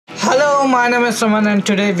Hello, my name is Raman and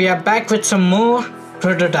today we are back with some more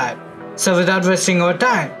prototype. So without wasting our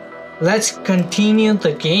time, let's continue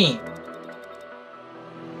the game.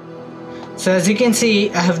 So as you can see,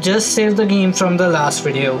 I have just saved the game from the last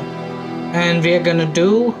video and we are gonna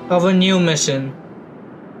do our new mission,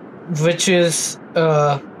 which is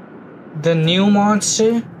the new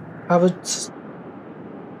monster.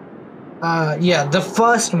 The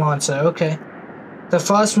first monster. Okay, the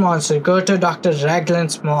first monster. Go to Dr.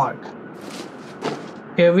 Raglan's morgue.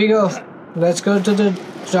 Here we go. Let's go to the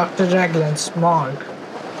Dr. Raglan's morgue.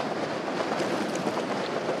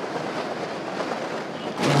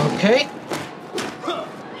 Okay.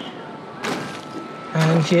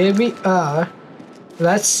 And here we are.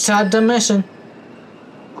 Let's start the mission.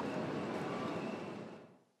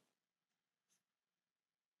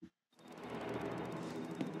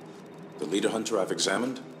 The leader hunter I've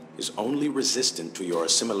examined is only resistant to your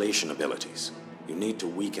assimilation abilities. You need to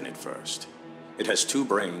weaken it first. It has 2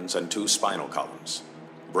 brains and 2 spinal columns.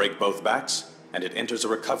 Break both backs, and it enters a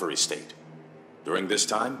recovery state. During this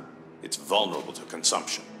time, it's vulnerable to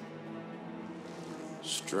consumption.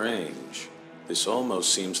 Strange. This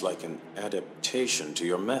almost seems like an adaptation to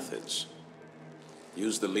your methods.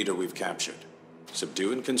 Use the leader we've captured.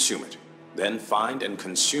 Subdue and consume it. Then find and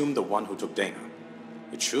consume the one who took Dana.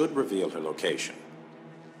 It should reveal her location.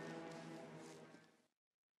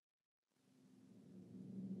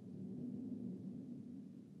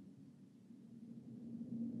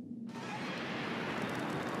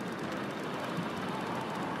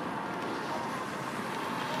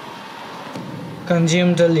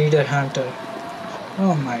 Consume the leader hunter.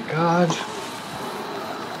 Oh my god.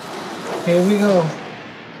 Here we go.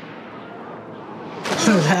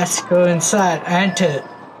 Let's go inside. Enter.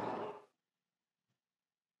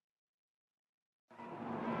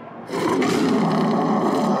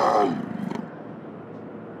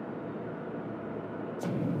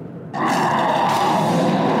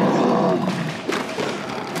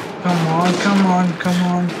 Come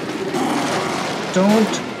on.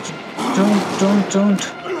 Don't.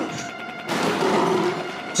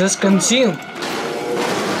 Just consume.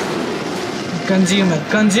 Consume it.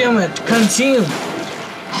 Consume.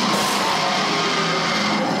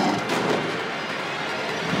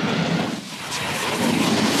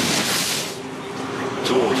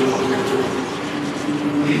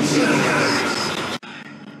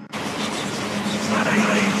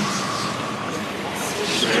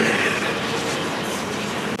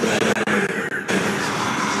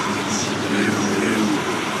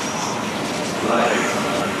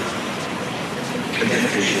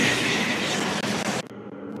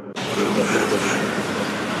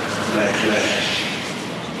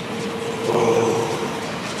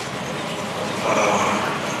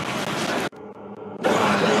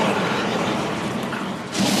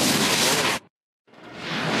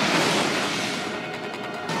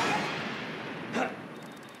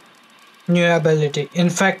 New ability.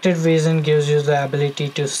 Infected Vision gives you the ability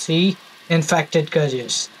to see infected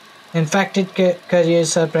couriers. Infected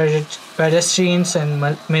couriers are pedestrians and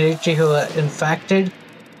military who are infected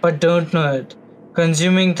but don't know it.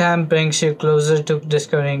 Consuming them brings you closer to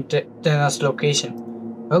discovering Dana's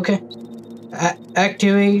location. Okay.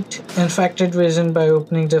 Activate Infected Vision by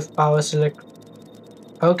opening the power select.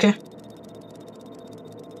 Okay.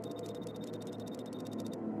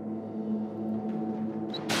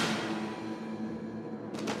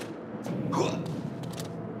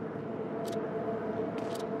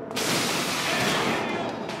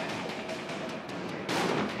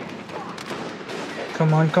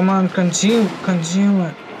 Come on, consume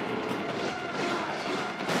it.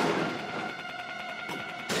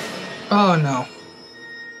 Oh no.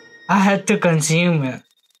 I had to consume it.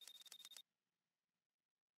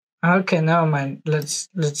 Okay, never mind. Let's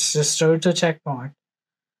restore to checkpoint.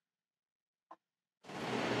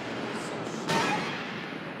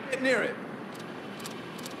 Get near it.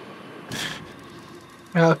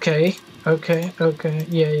 Okay.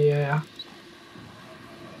 Yeah.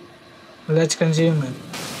 Let's consume it.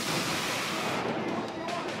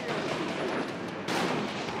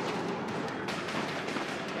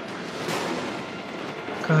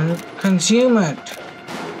 Consume it.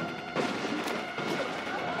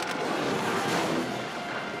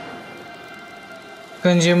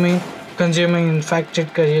 Consuming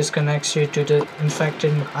infected couriers connects you to the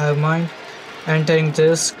infected hive mind. Entering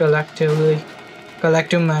this collective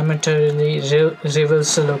momentarily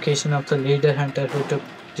reveals the location of the leader hunter who took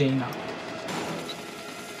Dana.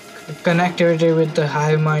 Connectivity with the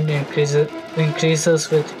hive mind increases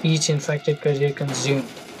with each infected courier consumed,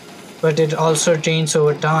 but it also drains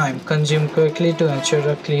over time. Consume quickly to ensure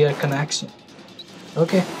a clear connection.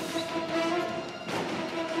 Okay,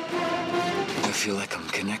 feel like I'm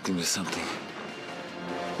connecting to something.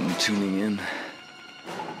 I'm tuning in.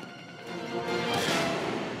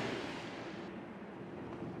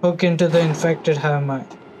 Hook into the infected helmet.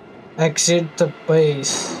 Exit the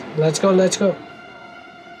base. Let's go, let's go. Eyes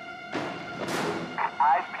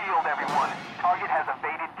peeled, everyone. Target has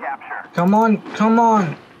evaded capture. Come on, come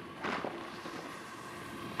on.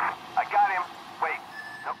 I got him. Wait.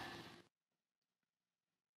 Nope.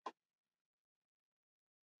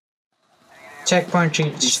 Checkpoint These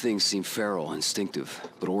reached. things seem feral, instinctive,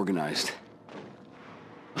 but organized.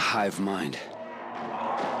 A hive mind.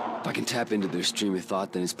 If I can tap into their stream of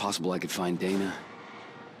thought, then it's possible I could find Dana.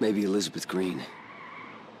 Maybe Elizabeth Green.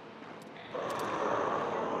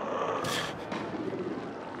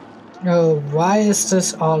 Oh, why is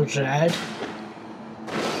this all red?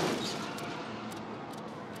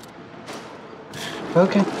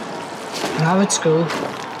 Okay, now it's cool.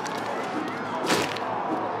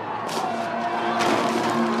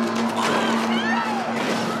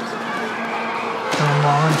 Come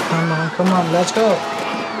on, come on, come on, let's go.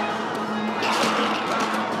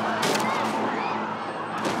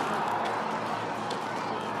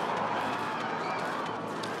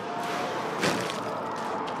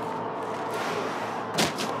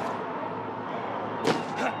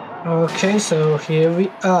 Okay, so here we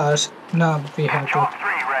are. Now we have Control to. 3,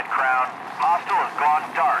 Red Crown. Hostile has gone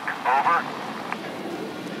dark. Over.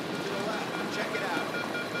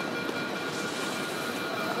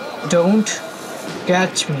 Don't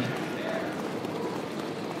catch me.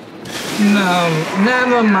 No,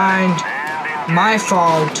 never mind. My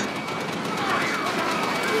fault.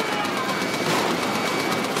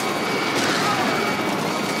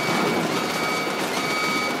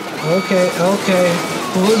 Okay, okay.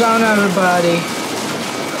 Cool down, everybody.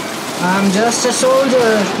 I'm just a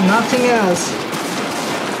soldier, nothing else.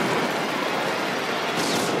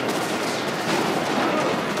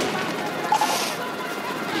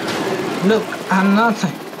 Look, I'm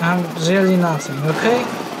nothing. I'm really nothing, okay?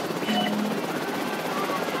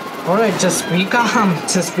 Alright, just be calm.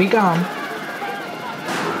 Just be calm.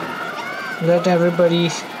 Let everybody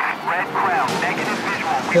Red Crown, negative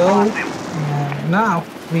visual. We go. lost him. And now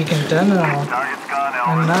we can turn around. Target's gone,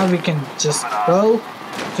 And Elmer. now we can just go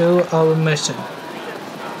to our mission. The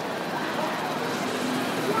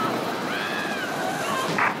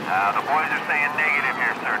boys are saying negative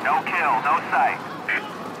here, sir. No kill, no sight.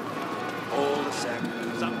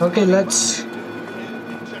 Okay, let's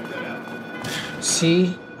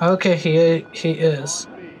see. Okay, here he is.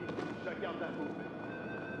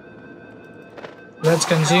 Let's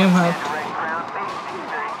consume her. Red Crown,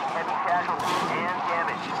 experiencing heavy casualties and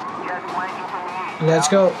damage. Just flanking from the east. Let's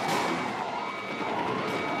go.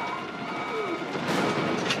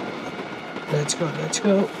 Let's go, let's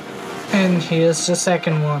go. And here's the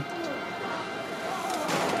second one.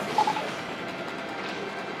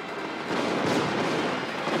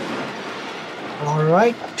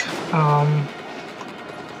 Alright.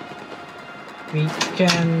 We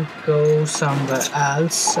can go somewhere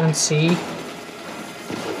else and see.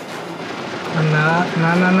 No.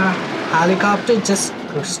 Helicopter, just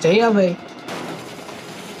go stay away.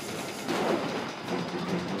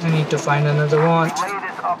 I need to find another one. Lay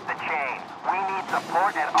this up the chain. We need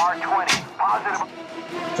support at R20. Positive.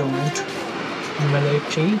 Don't.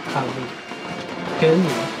 Military, I will kill you.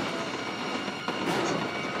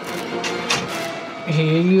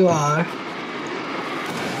 Here you are.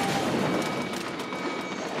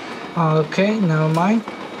 Okay, never mind.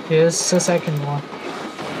 Here's the second one.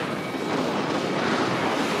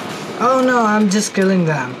 Oh no, I'm just killing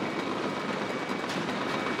them.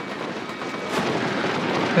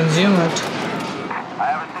 Consume it. I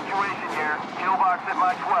have a situation here. Kill box at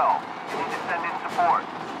my 12. You need to send in support.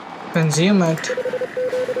 Consume it.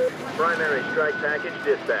 Primary strike package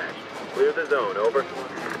dispatched. Clear the zone, over.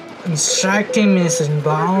 Strike team is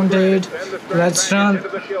inbounded. Let's run.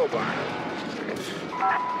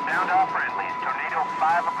 Sound off friendlies. Tornado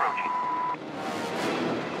 5 approaching.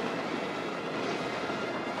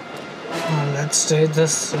 Let's stay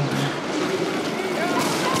this one.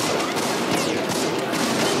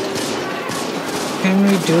 Can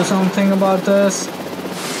we do something about this? Get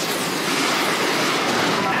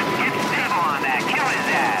stable on that. Kill his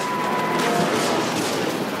ass.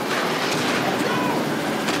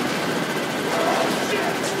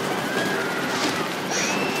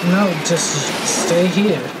 No, just stay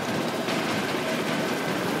here.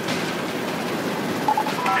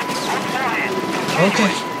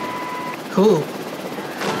 Okay. Cool.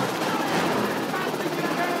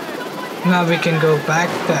 Now we can go back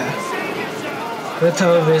there with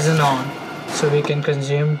our vision on, so we can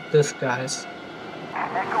consume this guys.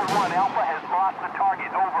 Echo 1 Alpha has lost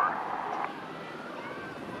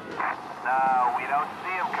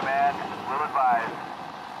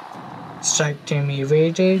Strike team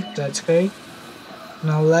evaded. That's great.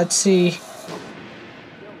 Now let's see.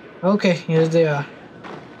 Okay, here they are.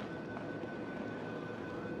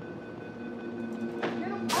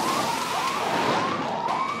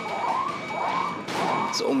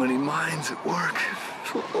 So many minds at work.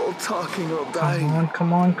 All talking, all Come dying. on,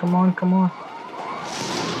 come on, come on, come on.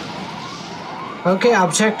 Okay,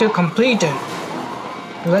 objective completed.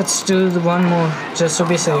 Let's do the one more just to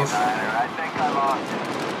be safe. I think I lost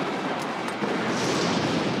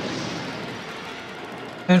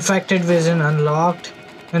it. Infected vision unlocked.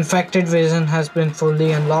 Infected vision has been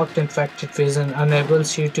fully unlocked. Infected vision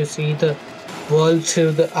enables you to see the world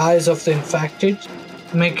through the eyes of the infected,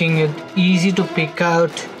 making it easy to pick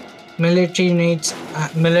out military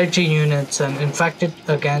units and infected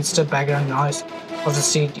against the background noise of the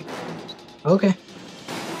city. Okay.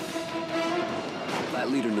 That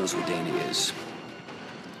leader knows where Dana is.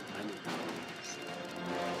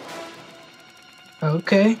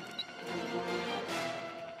 Okay.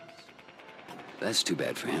 That's too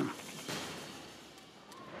bad for him.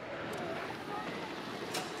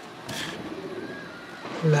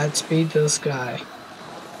 Let's beat this guy.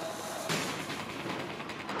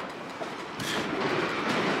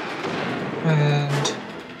 And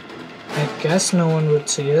I guess no one would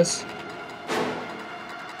see us.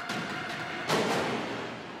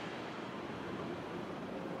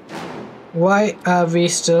 Why are we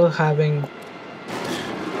still having...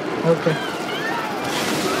 Okay.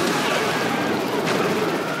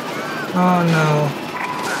 Oh no.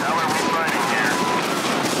 The hell are we fighting here?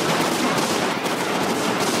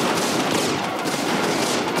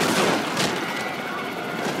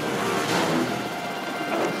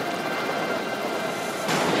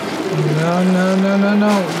 No, no, no, no,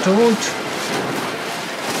 no. Don't.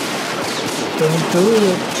 Don't do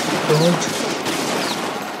it. Don't.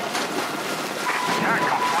 Attack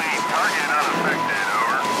complete. Target unaffected.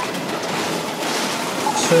 Over.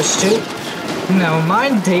 Switch to. Never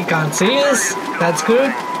mind, they can't see us. That's good.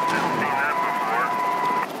 Haven't seen that before.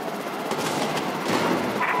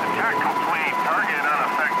 Attack complete. Target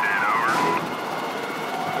unaffected. Over.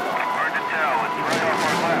 Hard to tell. It's right off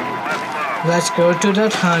our left. Left low. Let's go to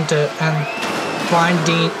that hunter and find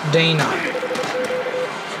Dana.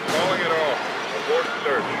 Calling it off. Abort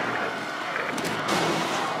search.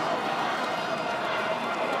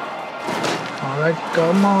 Alright,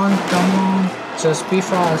 come on, come on. Just be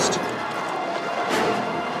fast.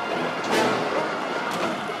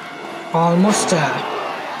 Almost there.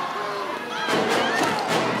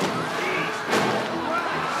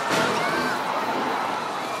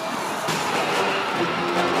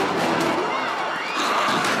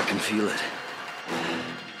 I can feel it.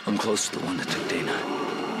 I'm close to the one that took Dana.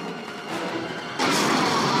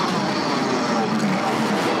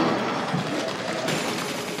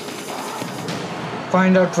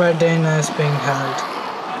 Find out where Dana is being held.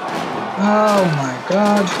 Oh my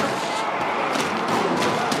god.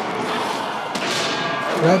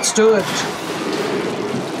 Let's do it.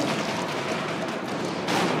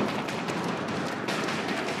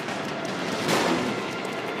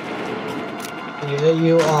 Here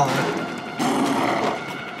you are.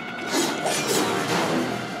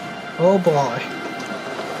 Oh boy.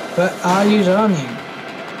 Where are you running?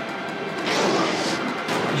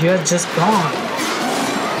 You're just gone.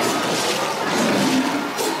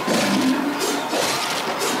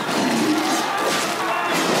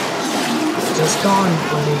 Just gone,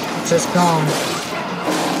 buddy. Just gone.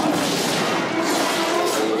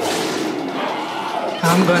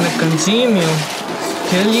 I'm gonna consume you.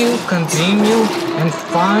 Kill you, consume you, and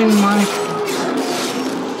find my...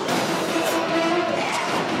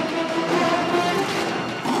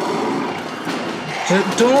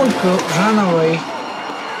 Don't go, run away.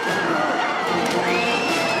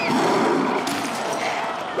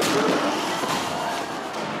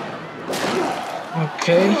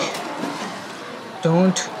 Okay.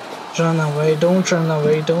 Don't run away, don't run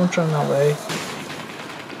away, don't run away.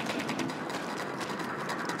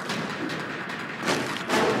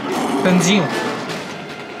 Consume.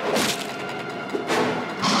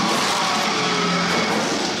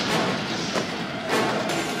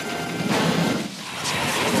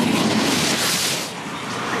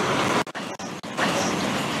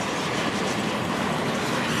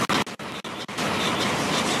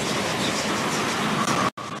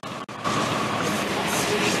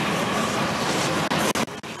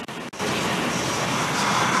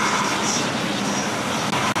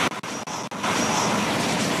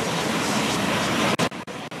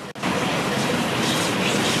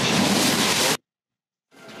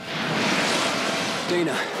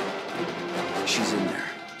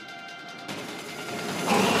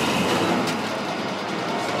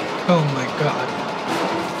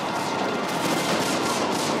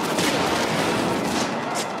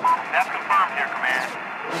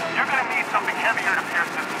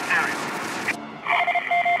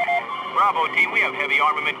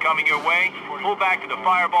 movement coming your way. Pull back to the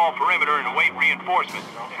fireball perimeter and await reinforcements.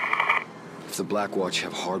 If the Blackwatch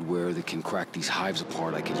have hardware that can crack these hives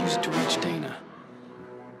apart, I could use it to reach Dana.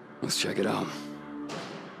 Let's check it out.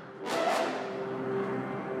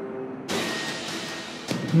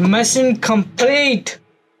 Mission complete!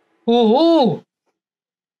 Woohoo!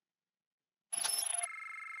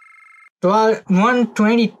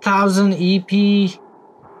 120,000 EP,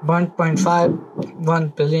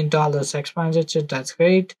 $1.51 billion expenditure. That's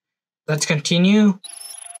great. Let's continue.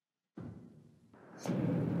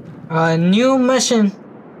 A new mission.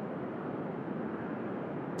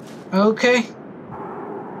 Okay.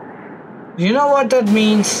 You know what that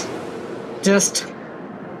means? Just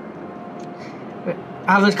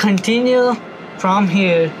I will continue from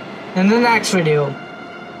here in the next video.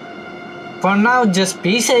 For now, just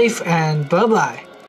be safe and bye-bye.